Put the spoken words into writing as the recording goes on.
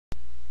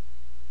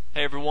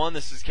Hey everyone,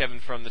 this is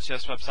Kevin from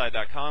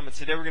thechesswebsite.com, and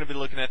today we're going to be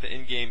looking at the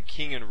endgame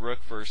king and rook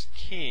versus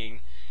king,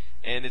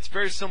 and it's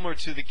very similar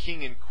to the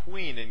king and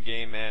queen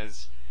endgame,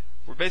 as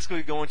we're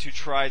basically going to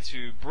try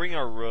to bring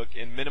our rook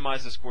and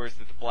minimize the squares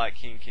that the black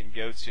king can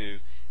go to,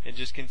 and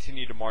just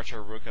continue to march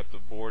our rook up the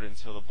board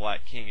until the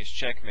black king is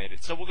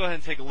checkmated. So we'll go ahead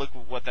and take a look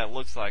at what that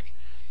looks like.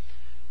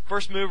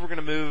 First move, we're going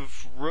to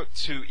move rook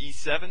to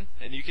e7,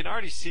 and you can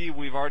already see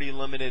we've already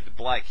limited the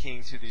black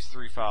king to these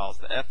three files,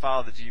 the f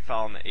file, the g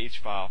file, and the h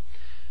file.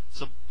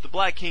 So the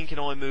black king can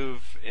only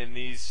move in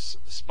these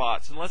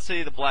spots, and let's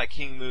say the black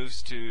king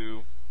moves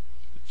to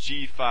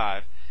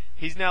g5.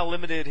 He's now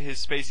limited his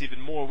space even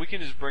more. We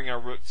can just bring our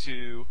rook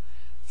to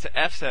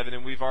f7,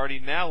 and we've already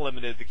now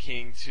limited the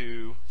king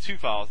to two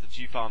files, the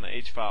g file and the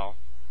h file.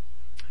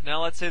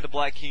 Now let's say the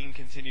black king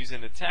continues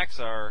and attacks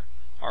our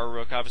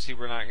rook. Obviously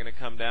we're not going to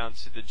come down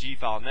to the g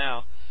file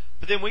now,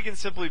 but then we can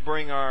simply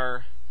bring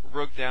our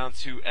rook down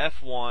to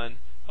f1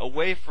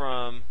 away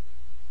from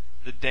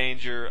the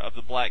danger of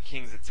the black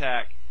king's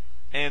attack,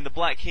 and the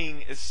black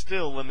king is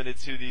still limited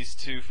to these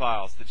two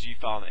files, the g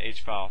file and the h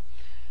file.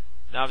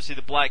 Now obviously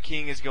the black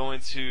king is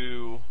going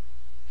to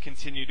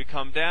continue to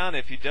come down.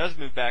 If he does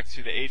move back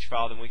to the h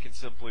file, then we can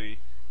simply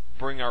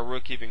bring our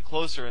rook even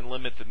closer and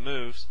limit the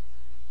moves.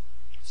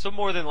 So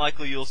more than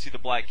likely you'll see the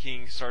black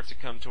king start to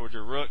come towards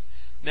your rook.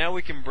 Now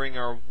we can bring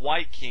our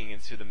white king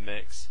into the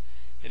mix,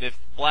 and if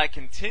black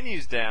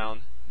continues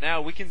down,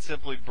 now we can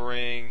simply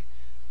bring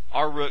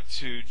our rook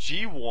to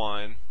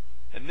g1,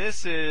 and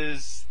this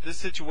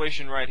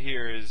situation right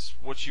here is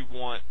what you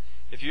want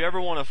if you ever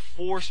want to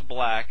force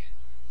black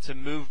to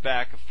move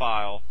back a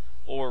file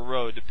or a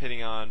row,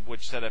 depending on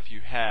which setup you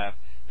have.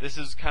 This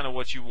is kind of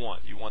what you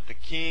want. You want the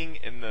king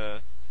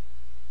and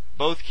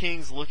both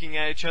kings looking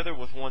at each other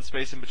with one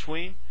space in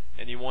between,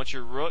 and you want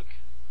your rook,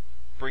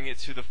 bring it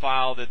to the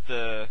file that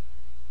the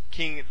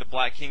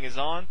black king is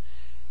on.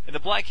 And the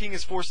black king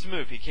is forced to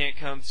move. He can't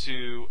come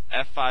to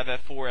f5,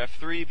 f4,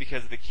 f3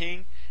 because of the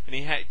king, and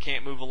he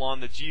can't move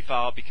along the g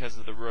file because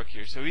of the rook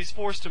here. So he's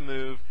forced to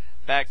move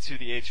back to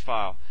the h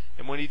file.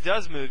 And when he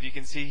does move, you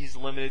can see he's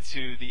limited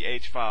to the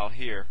h file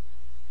here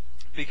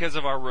because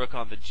of our rook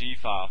on the g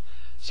file.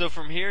 So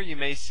from here you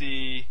may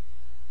see,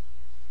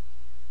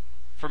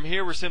 from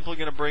here we're simply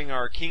going to bring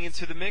our king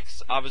into the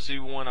mix. Obviously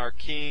we want our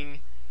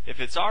king, if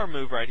it's our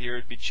move right here,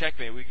 it'd be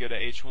checkmate. We go to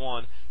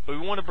h1, but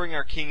we want to bring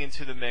our king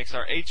into the mix.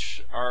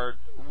 Our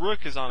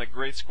rook is on a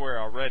great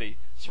square already,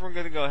 so we're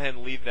going to go ahead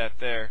and leave that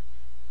there.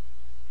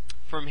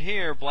 From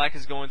here, black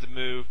is going to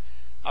move.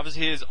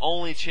 Obviously his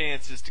only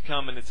chance is to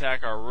come and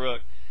attack our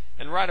rook,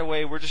 and right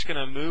away we're just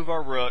going to move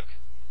our rook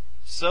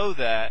so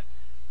that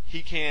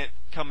he can't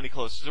come any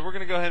closer. So we're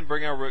going to go ahead and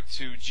bring our rook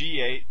to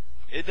g8.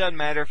 It doesn't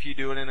matter if you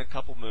do it in a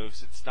couple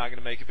moves. It's not going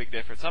to make a big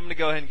difference. I'm going to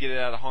go ahead and get it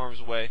out of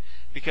harm's way,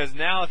 because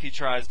now if he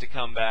tries to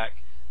come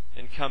back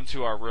and come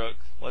to our rook,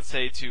 let's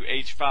say to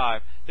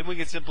h5, then we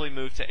can simply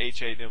move to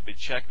h8 and it'll be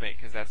checkmate,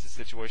 because that's the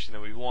situation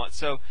that we want.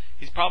 So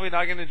he's probably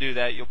not going to do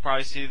that. You'll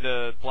probably see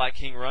the black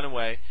king run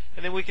away,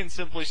 and then we can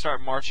simply start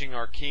marching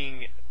our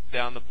king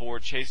down the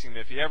board, chasing him.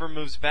 If he ever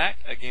moves back,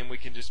 again, we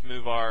can just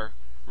move our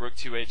rook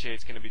to h8.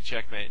 It's going to be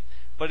checkmate.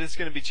 But it's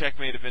going to be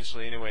checkmate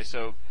eventually anyway.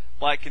 So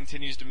black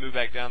continues to move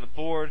back down the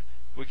board.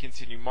 We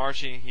continue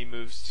marching. He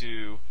moves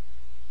to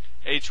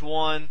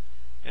h1,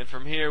 and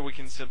from here we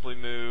can simply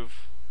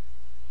move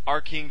our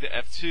king to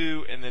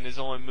f2, and then his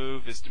only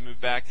move is to move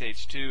back to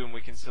h2, and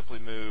we can simply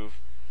move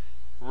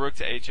rook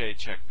to h8,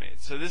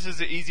 checkmate. So this is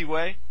the easy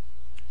way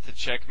to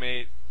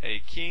checkmate a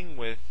king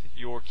with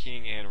your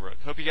king and rook.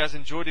 Hope you guys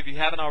enjoyed. If you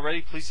haven't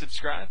already, please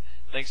subscribe.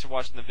 Thanks for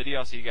watching the video.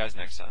 I'll see you guys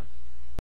next time.